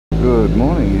Good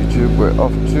morning, YouTube. We're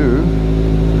off to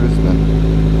Brisbane.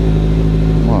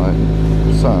 My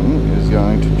son is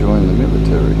going to join the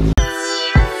military.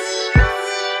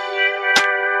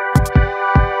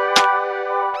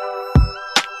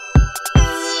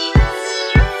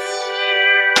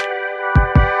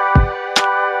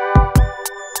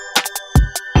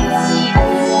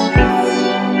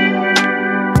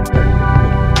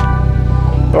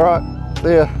 All right,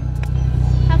 see ya.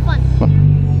 Have fun.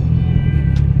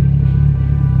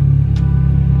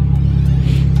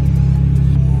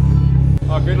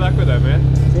 Oh, good luck with that, man.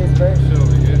 Cheers, bro. Sure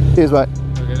will be good. Cheers, mate.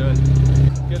 Okay, do it.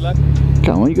 Good luck.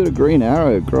 Come on, you got a green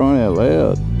arrow, crying out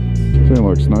loud. Sound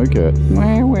like Snowcat.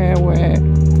 Wah, wah, wah.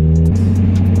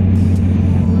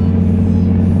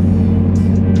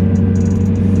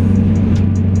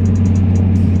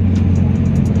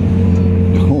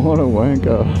 What a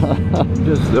wanker.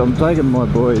 I'm taking my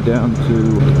boy down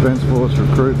to Defence Force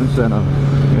Recruitment Centre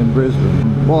in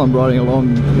Brisbane. While I'm riding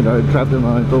along, you know, trapped in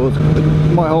my own thoughts,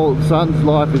 my whole son's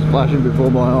life is flashing before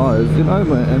my eyes, you know,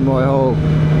 and my whole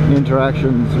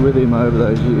interactions with him over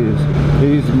those years.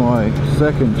 He's my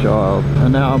second child,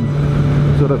 and now I'm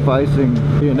sort of facing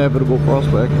the inevitable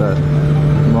prospect that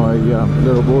my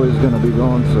little boy is going to be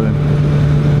gone soon.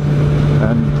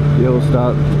 And he'll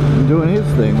start doing his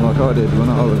thing like I did when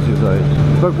I was his age.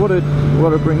 But what it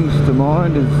brings to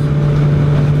mind is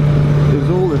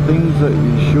all the things that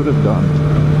you should have done,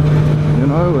 you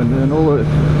know, and all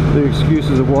the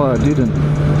excuses of why I didn't.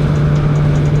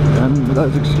 And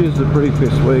those excuses are pretty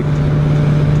piss weak.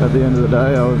 At the end of the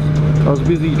day, I was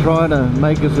busy trying to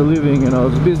make us a living, and I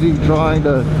was busy trying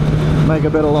to make a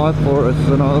better life for us,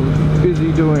 and I was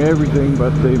busy doing everything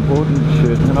but the important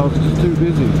shit, and I was just too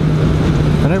busy.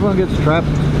 And everyone gets trapped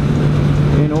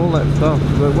in all that stuff,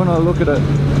 but when I look at it,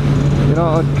 you know,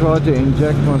 I tried to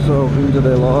inject myself into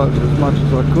their lives as much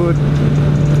as I could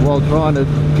while trying to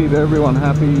keep everyone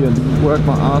happy and work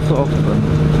my ass off and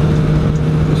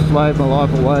just slave my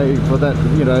life away for that,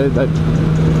 you know,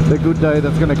 the good day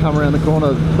that's going to come around the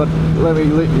corner. But let me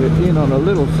let you in on a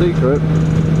little secret: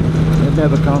 it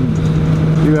never comes.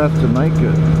 You have to make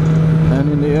it,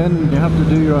 and in the end you have to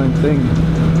do your own thing.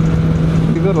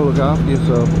 You've got to look after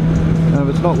yourself, and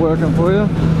if it's not working for you,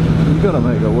 you've got to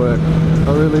make it work.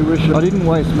 I really wish I didn't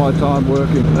waste my time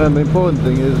working, and the important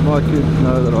thing is my kids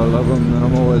know that I love them and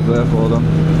I'm always there for them.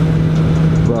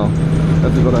 Well,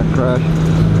 that's if I don't crash.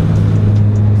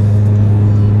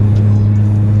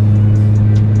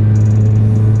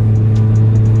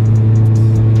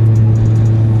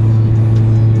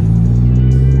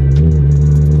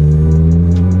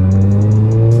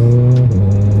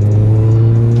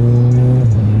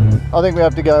 I think we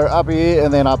have to go up here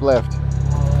and then up left.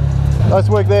 Nice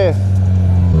work there.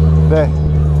 There.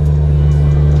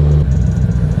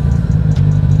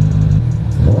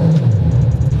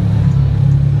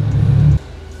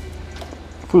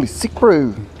 Fully sick,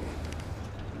 bro.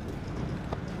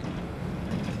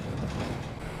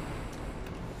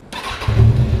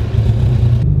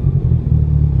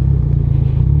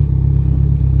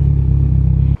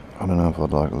 I don't know if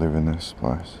I'd like to live in this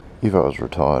place. If I was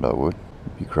retired, I would.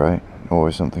 It'd be great.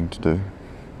 Always something to do.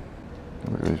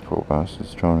 Look at these poor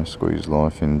bastards trying to squeeze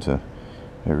life into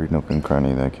every nook and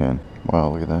cranny they can. Wow,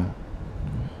 look at that.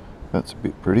 That's a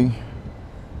bit pretty.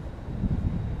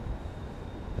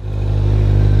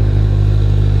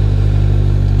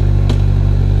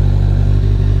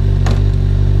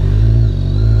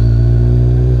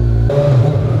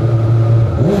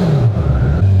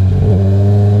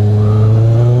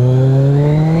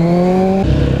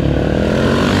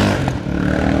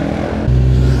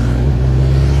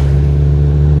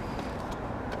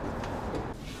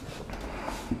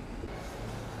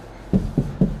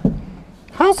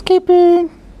 Housekeeping!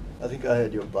 I think I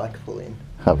heard your bike pull in.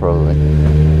 Oh, probably.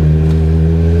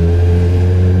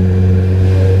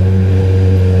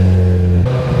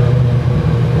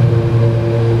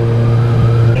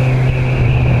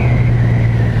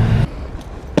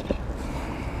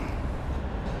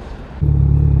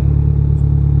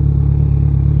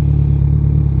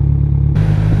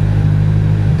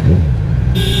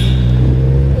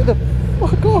 Where the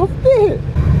fuck off there?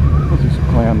 What's this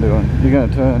clown doing? You're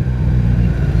gonna turn.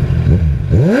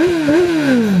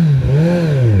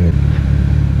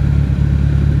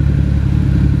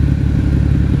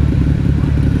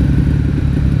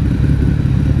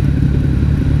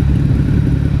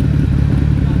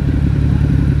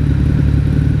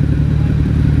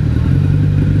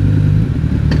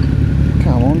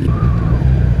 Come on.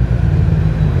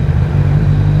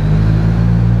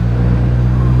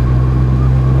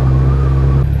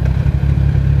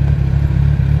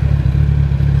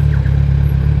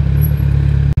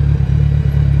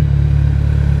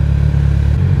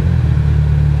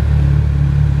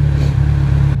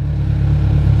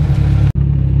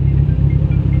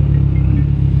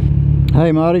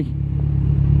 Hey Marty.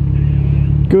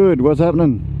 Good, what's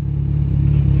happening?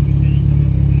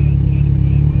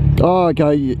 Oh,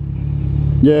 okay.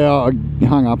 Yeah, I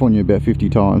hung up on you about 50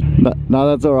 times. No,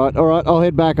 that's all right. All right, I'll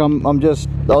head back. I was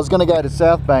going to go to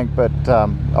South Bank, but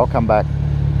I'll come back.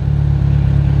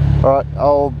 All right,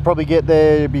 I'll probably get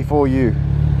there before you.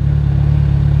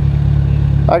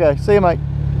 Okay, see you, mate.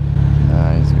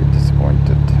 No, he's a bit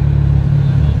disappointed.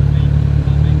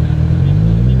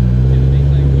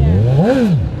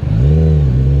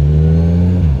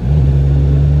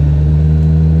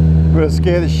 We're gonna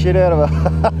scare the shit out of her.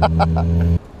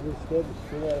 You scared the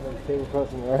shit out of them people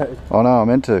crossing the road. Oh no, I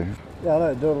meant to. Yeah, I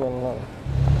know, do it along the line.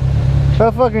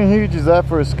 How fucking huge is that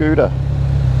for a scooter?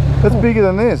 That's bigger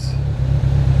than this.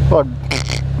 Like,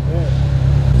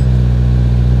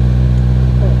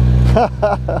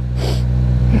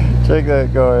 check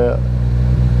that guy out.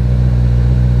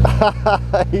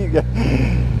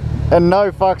 And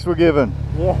no fucks were given.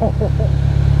 Yeah.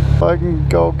 Fucking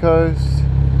Gold Coast.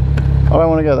 I don't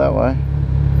want to go that way.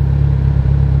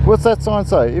 What's that sign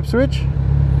say? Ipswich?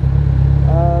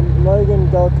 Logan,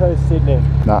 Gold Coast, Sydney.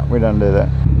 Nah, we don't do that.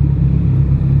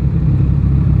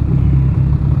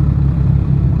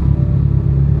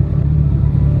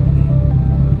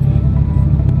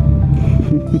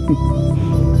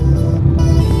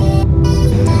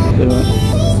 See you, mate.